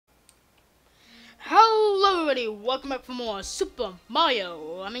everybody, welcome back for more Super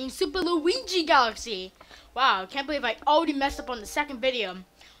Luigi Galaxy. Wow, can't believe I already messed up on the second video.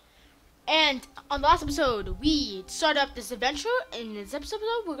 And on the last episode, we started up this adventure. In this episode,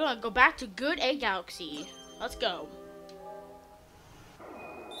 we're gonna go back to Good A Galaxy. Let's go.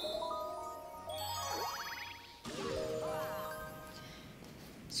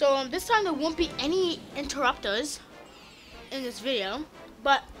 So this time there won't be any interrupters in this video,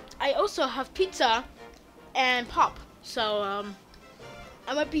 but I also have pizza and pop, so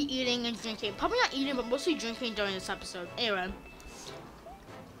I might be eating and drinking. Probably not eating, but mostly drinking during this episode. Anyway,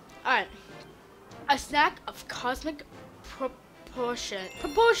 alright, a snack of cosmic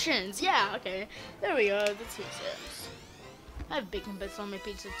proportions. Yeah, okay, there we go. That's it. I have bacon bits on my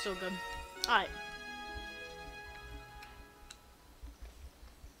pizza. It's so good. Alright.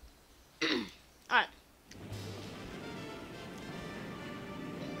 Alright.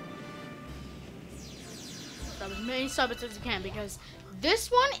 As many Starbits as you can, because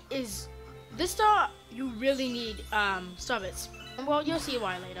this star you really need Starbits. Well, you'll see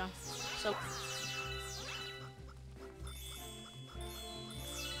why later. So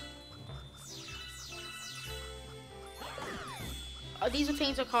these are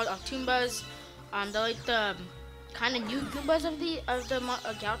things are called Octoombas. They're like the kind of new Goombas of the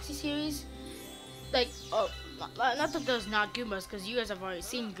Galaxy series. Like, not that there's not Goombas, because you guys have already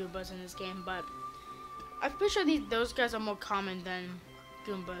seen Goombas in this game, but I'm pretty sure those guys are more common than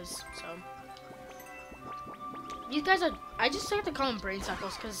Goombas, so. These guys are, I just like to call them brain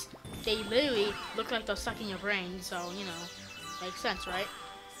suckers, because they literally look like they're sucking your brain, so, you know, makes sense, right?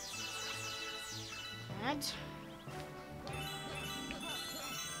 Alright.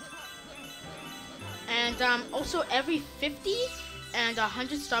 And, also every 50 and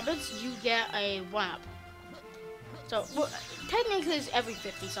 100 Starbits, you get a 1-up. So, well, technically it's every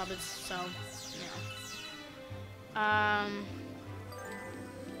 50 Starbits, so, yeah.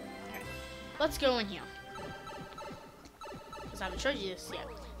 Let's go in here. Because I haven't showed you this yet.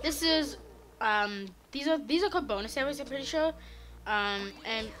 This is, these are called bonus areas, I'm pretty sure. And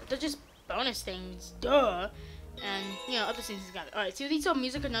they're just bonus things, duh. And, you know, other things got it. Alright, so these are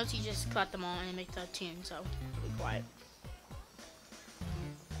musical notes, you just collect them all and make the tune, so be quiet.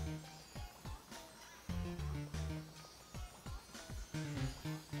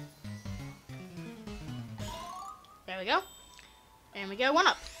 There we go. And we get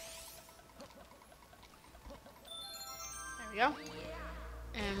 1-up. There we go.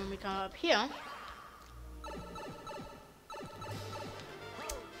 And when we come up here,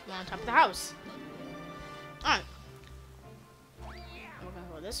 we're on top of the house. Alright. We're gonna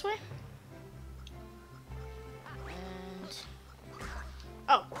go this way. And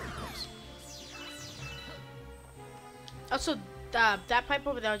oh. Also, that pipe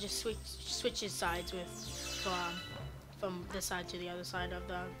over there just switches sides with from this side to the other side of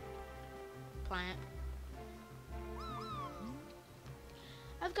the planet.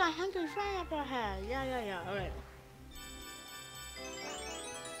 I've got hungry friend up ahead. Yeah. Alright.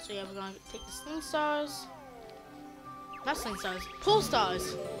 So yeah, we're gonna take the sling stars. Not sling stars, pull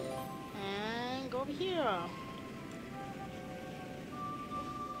stars. And go over here.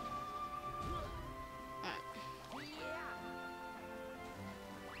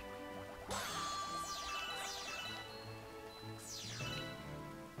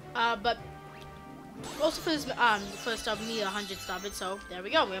 But also for this first stop, we need 100 Starbits, so there we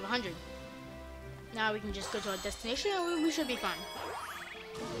go, we have 100. Now we can just go to our destination and we should be fine.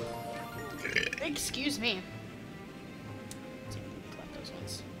 Excuse me. Let's see if we can collect those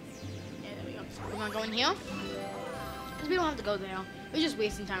ones. Yeah, there we go. We're gonna go in here, because we don't have to go there. We're just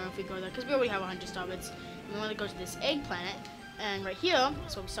wasting time if we go there, because we already have 100 Starbits. We want to go to this egg planet, and right here,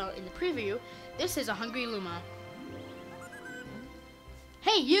 so we saw in the preview, this is a hungry Luma.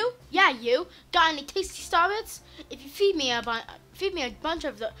 Hey you! Yeah you! Got any tasty Starbits? If you feed me a bunch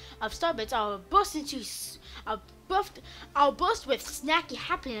of Starbits, I'll burst with snacky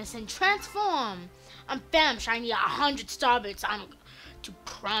happiness and transform. I'm famished. I need 100 Starbits. I'm to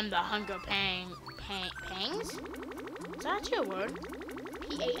calm the hunger pangs. Is that actually a word?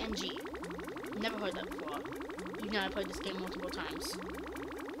 P-A-N-G. Never heard that before. Even though I played this game multiple times.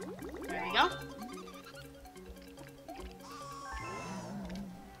 There we go.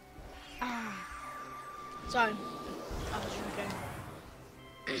 Sorry, I was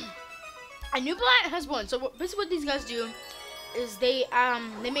drinking. A new planet has one. So basically, what these guys do is they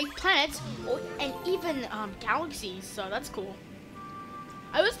make planets and even galaxies. So that's cool.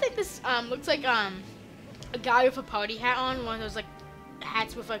 I always think this looks like a guy with a party hat on, one of those like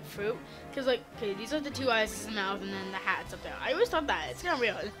hats with like fruit. Cause like, okay, these are the two eyes, the mouth, and then the hat's up there. I always thought that. It's kind of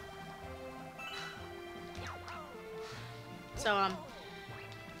weird. So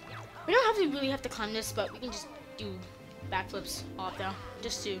we don't really have to climb this, but we can just do backflips all up there,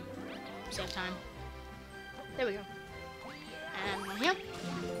 just to save time. There we go. And one here.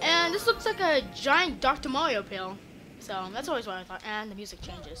 And this looks like a giant Dr. Mario pill. So that's always what I thought. And the music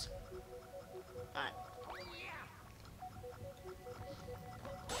changes. Alright.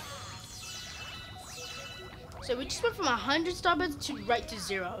 So we just went from 100 starbits to right to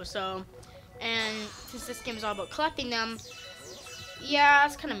 0. So, and since this game is all about collecting them, yeah,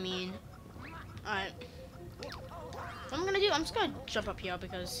 that's kind of mean. Alright. What I'm gonna do, I'm just gonna jump up here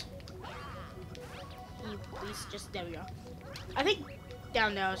because. Can you please just, there we go. I think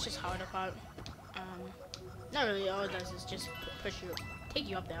down there it's just harder part. Not really, all it does is just push you, take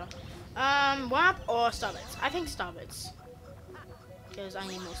you up there. WAP or starbits? I think starbits. Because I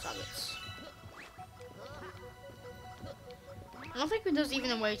need more starbits. I don't think there's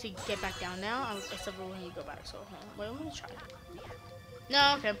even a way to get back down now, except for when you go back, so wait, I'm gonna try.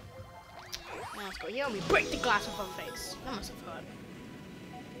 No, okay. Now let's go here and we break the glass off our face. That must have hurt.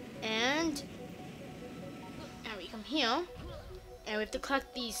 And now we come here. And we have to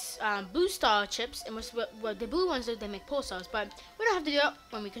collect these blue star chips, and what the blue ones do, they make pole stars, but we don't have to do it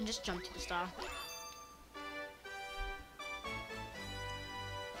when we can just jump to the star.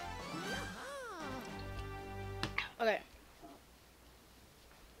 Okay.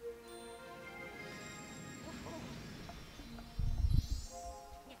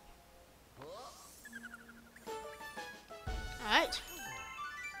 Alright.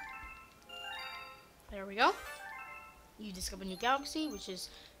 There we go. You discover a new galaxy, which is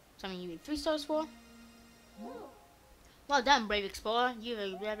something you need 3 stars for. Well done, brave explorer. You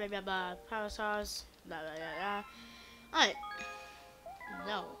have blah blah blah blah power stars. Blah blah blah blah. Alright.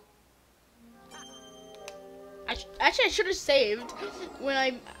 No. Actually, I should have saved when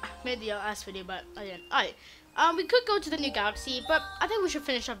I made the last video, but I didn't. Alright. We could go to the new galaxy, but I think we should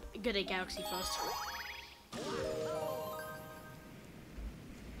finish up Good Day Galaxy first.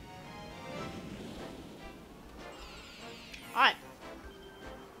 Alright.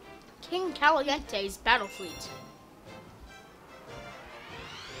 King Caliente's battle fleet.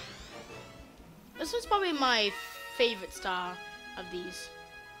 This one's probably my favorite star of these.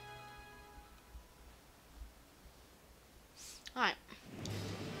 Alright.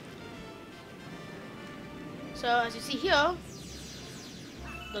 So as you see here,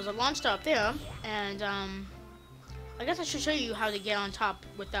 there's a launch star up there, and I guess I should show you how to get on top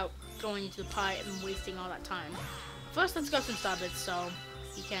without going into the pie and wasting all that time. First, let's go some starbits so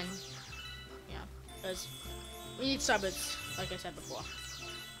you can, yeah, because we need starbits, like I said before.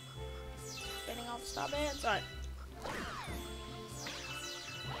 Getting all the starbits, alright.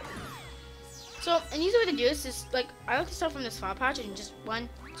 So, an easy way to do this is, like, I like to start from this flower patch and just 1,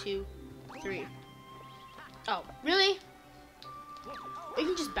 2, 3. Oh, really? We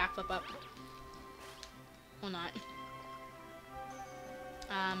can just backflip up. Or not.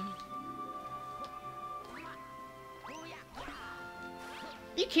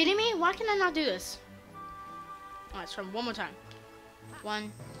 Are you kidding me? Why can I not do this? Alright, let's try one more time.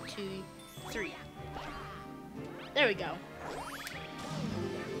 1, 2, 3. There we go.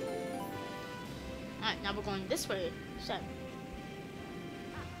 Alright, now we're going this way. So.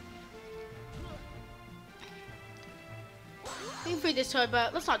 We can free this toad,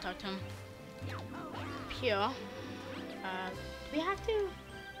 but let's not talk to him. Here. Do we have to?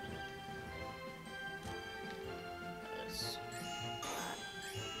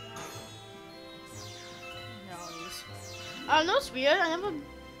 No, it's weird.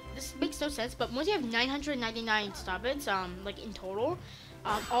 This makes no sense, but once you have 999 starbits, like in total,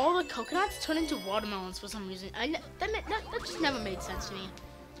 all the coconuts turn into watermelons for some reason. That just never made sense to me.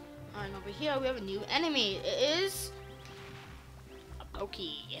 Alright, over here we have a new enemy. It is a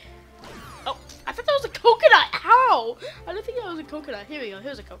Pokey. Oh, I thought that was a coconut. How? I don't think that was a coconut. Here we go.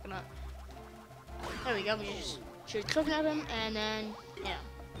 Here's a coconut. There we go. We just shoot coconut him, and then yeah.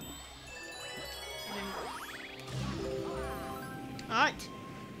 Alright.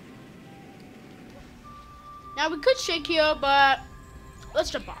 Now we could shake here, but let's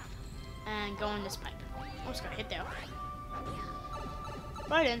jump off and go in this pipe. Almost got hit there.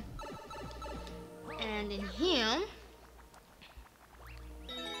 Right in. And in here,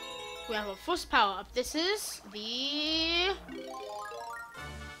 we have our first power up. This is the...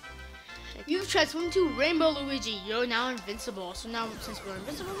 You've transformed to Rainbow Luigi. You're now invincible. So now, since we're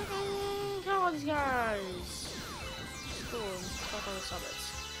invincible, we can kill all these guys. Cool. All the suburbs.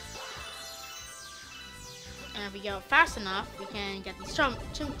 And if we go fast enough, we can get these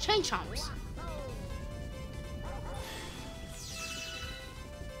chain chomps.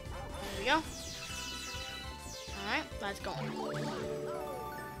 There we go. Alright, Let's go.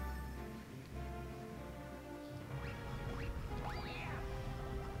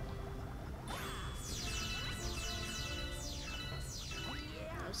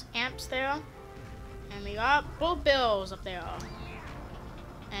 There's amps there. And we got bull bills up there.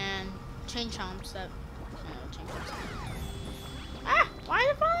 And chain chomps that... chain chomps. Ah! Why is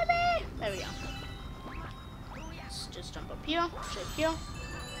it following me? There we go. Let's just jump up here. Straight here.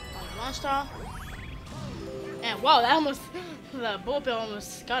 On monster. And wow, that almost... the bull bill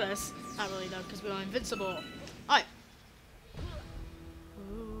almost got us. Not really though, because we were invincible. Alright.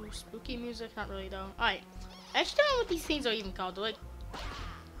 Ooh, spooky music. Not really though. Alright. I actually don't know what these things are even called. They're like...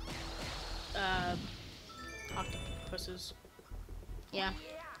 octopuses. Yeah.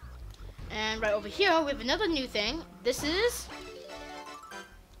 And right over here, we have another new thing. This is...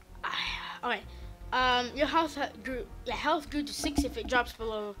 Alright. Your health grew to 6 if it drops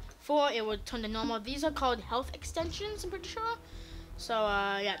below 4. It would turn to normal. These are called health extensions, I'm pretty sure. So,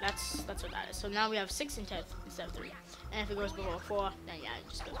 yeah, that's what that is. So now we have 6 instead of 3. And if it goes below 4, then yeah, it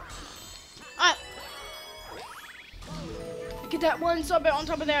just goes. Alright. Get that one sub on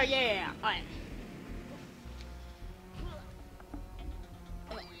top of there. Yeah. Alright.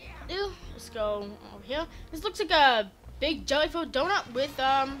 Let's go over here. This looks like a big jelly-filled donut with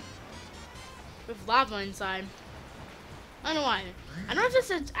lava inside. I don't know why. I don't know if this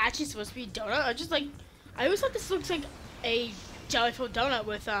is actually supposed to be a donut. I just like, I always thought this looks like a jelly-filled donut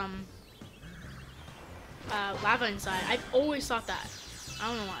with lava inside. I've always thought that. I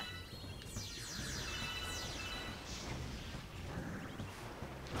don't know why.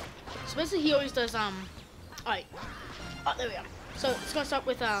 So basically, he always does alright. Oh, there we go. So it's gonna start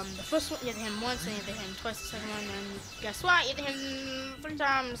with the first one. You hit him once, and you hit him twice. The second one, and guess what? You hit him 3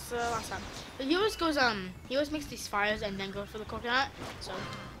 times last time. But he always goes he always makes these fires and then goes for the coconut. So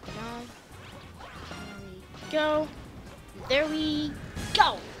there we go.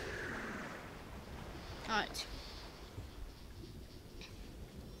 All right.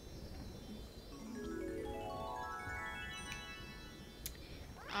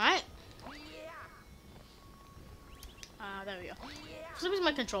 All right. There we go. For some reason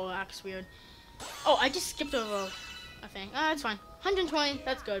my controller acts weird. Oh, I just skipped over a thing. That's fine. 120,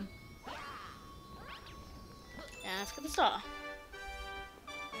 that's good. Yeah, let's get the star.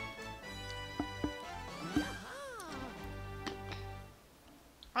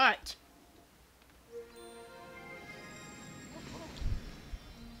 Alright.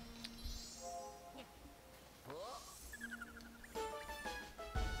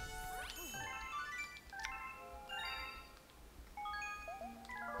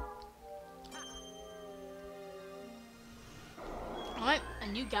 Alright, a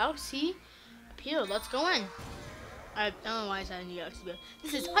new galaxy appeared. Let's go in. I don't know why I said a new galaxy, but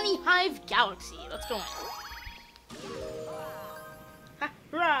this is Honeyhive Galaxy. Let's go in. Ha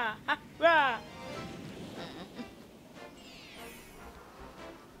rah! Ha rah!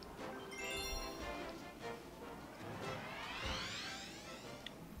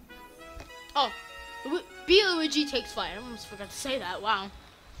 Oh, Luigi takes flight. I almost forgot to say that. Wow.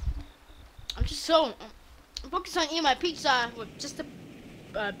 I'm just so focused on eating my pizza with just the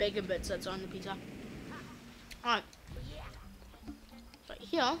bacon bits that's on the pizza. Alright. Right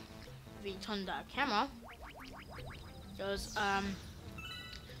here, if we turn the camera, goes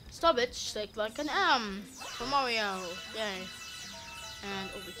Stubbage shaped like an M for Mario. Yay. And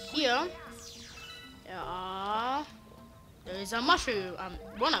over here, there is a mushroom.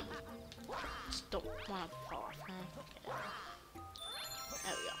 One up. Just don't want to fall off. Okay.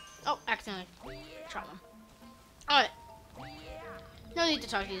 There we go. Oh, accidentally shot them. Alright. No need to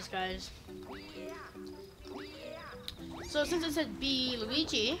talk to these guys. So since it said be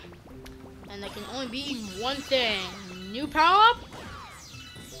Luigi, and there can only be one thing. New power up?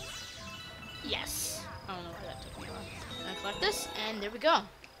 Yes. I don't know why that took me a while. I collect this, and there we go.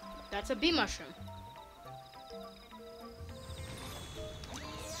 That's a bee mushroom.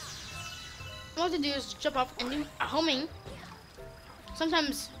 All I have to do is jump up and do a homing.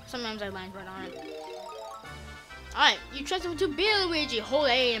 Sometimes I land right on it. Alright, you transfer to be Luigi. Hold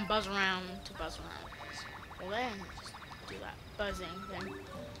A and buzz around to buzz around. Hold A and just do that buzzing thing.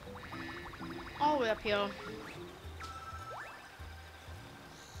 All the way up here.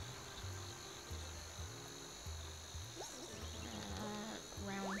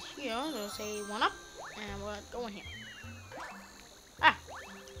 Around here, there's a 1-up, and we're going here. Ah!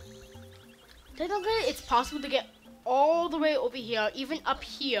 Technically, it's possible to get all the way over here, even up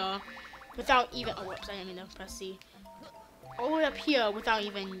here, without even, oh whoops, I didn't mean to press C. All the way up here without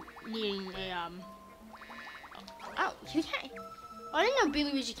even needing a, oh, you can't. Oh, I didn't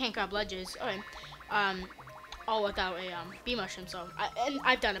know Luigi can't grab ledges. Okay. all without a bee mushroom. So and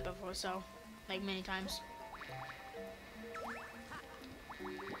I've done it before, so like many times.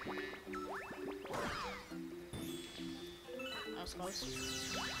 That was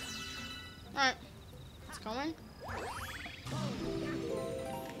close. All right, let's go in.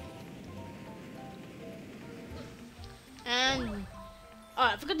 And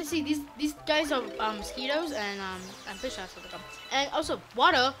I forgot to see these guys are mosquitoes, and I'm pretty sure that's what they're called. And also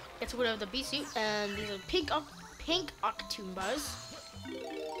water gets rid of the bee suit, and these are pink octumbas.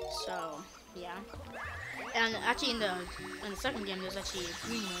 So yeah. And actually in the second game there's actually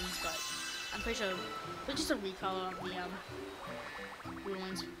green ones, but I'm pretty sure they're just a recolor of the blue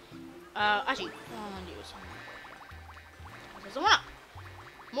ones. Actually, what I want to do is there's a 1-up.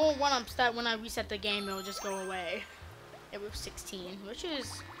 More 1-ups that when I reset the game it'll just go away. It was 16, which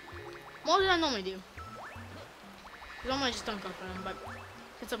is more than I normally do. Because normally I just don't go for them, but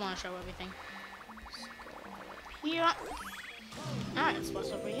since I want to show everything. Let's go up here. Alright, let's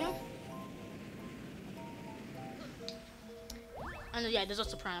bust over here. And yeah, there's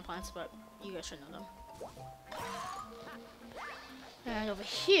also piranha plants, but you guys should know them. And over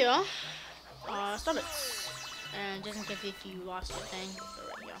here, Starbucks. And just in case if you lost your thing, they're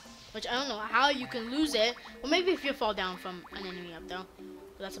right here. Which I don't know how you can lose it. Well, maybe if you fall down from an enemy up there.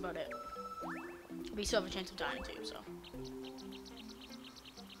 But that's about it. But you still have a chance of dying too, so.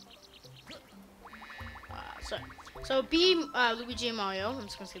 So Luigi and Mario, I'm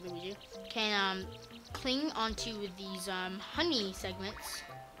just gonna say Luigi, can cling onto these honey segments.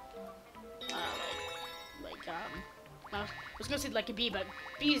 I was gonna say like a bee, but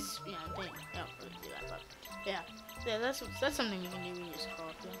bees, yeah, they don't really do that. But yeah, that's something you can do when you use it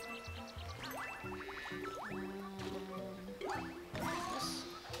up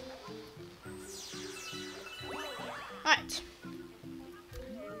Alright,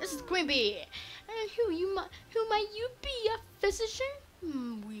 this is Queen Bee, and who might you be? A physician?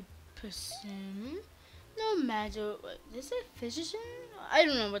 We person. No matter what. Is it physician? I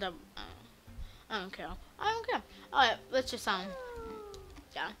don't know what that. I don't care. Alright, let's just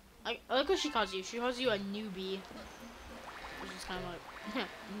yeah. I like what she calls you. She calls you a newbie, which is kind of like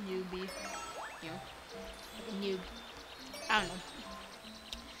newbie. You know, like a noob. I don't know.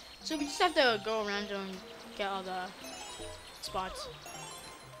 So we just have to go around and get all the spots.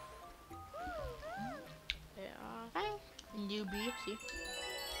 Yeah, newbie. See,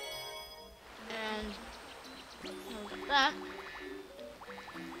 and look at that.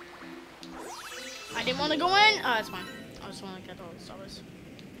 I didn't want to go in. Oh, that's fine. I just want to get all the stars.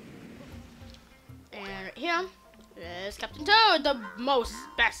 And right here is Captain Toad, the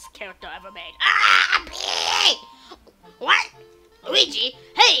best character ever made. Ah, what? Luigi?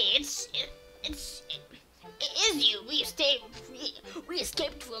 Hey, it is you. We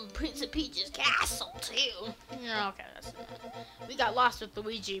escaped from Prince of Peach's castle too. Yeah, okay, we got lost with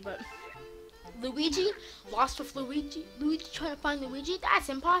Luigi, but Luigi lost with Luigi. Luigi trying to find Luigi? That's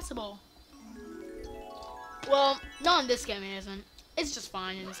impossible. Well, not in this game it isn't. It's just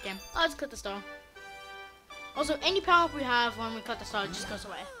fine in this game. Oh, let's cut the star. Also, any power up we have when we cut the star just goes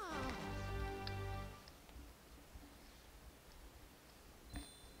away.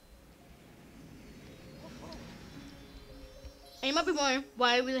 And you might be wondering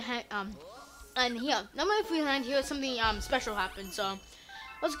why we had and here. Normally if we land here something special happened, so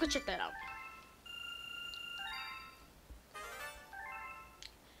let's go check that out.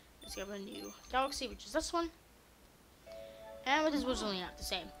 Let's get a new galaxy, which is this one. And what does Luigi have to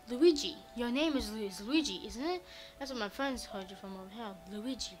say? Luigi, your name is Luigi, isn't it? That's what my friends heard you from over here.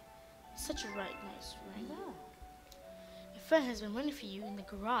 Luigi. Such a nice ring. Oh. Your friend has been waiting for you in the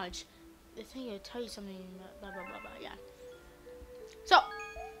garage. They think he'll tell you something, blah, blah, blah, blah, yeah. So,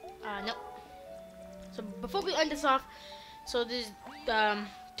 no. So, before we end this off, so there's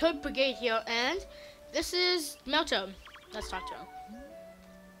Toad Brigade here, and this is Melto. Let's talk to him.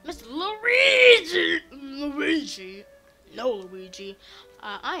 Mr. Luigi! No, Luigi.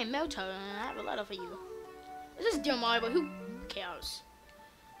 I am Melto, and I have a letter for you. This is dear Mario, but who cares?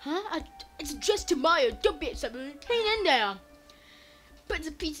 Huh? It's just to Mario. Don't be upset, hang in there. But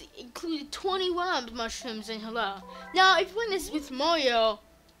the pizza included 21 mushrooms in her letter. Now, if you win this with Mario,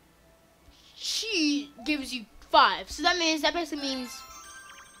 she gives you 5. So that basically means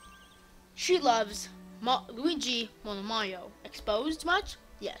she loves Luigi more than Mario. Exposed much?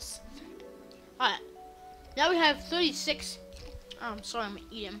 Yes. Alright. Now we have 36. Oh, I'm sorry, I'm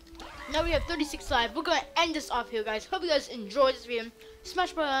eating. Now we have 36 live. We're gonna end this off here, guys. Hope you guys enjoyed this video.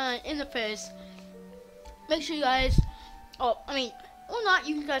 Smash button in the face. Make sure you guys. Or not.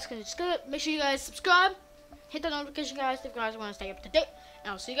 You guys can just go. Make sure you guys subscribe. Hit that notification, guys, if you guys want to stay up to date.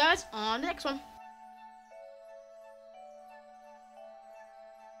 And I'll see you guys on the next one.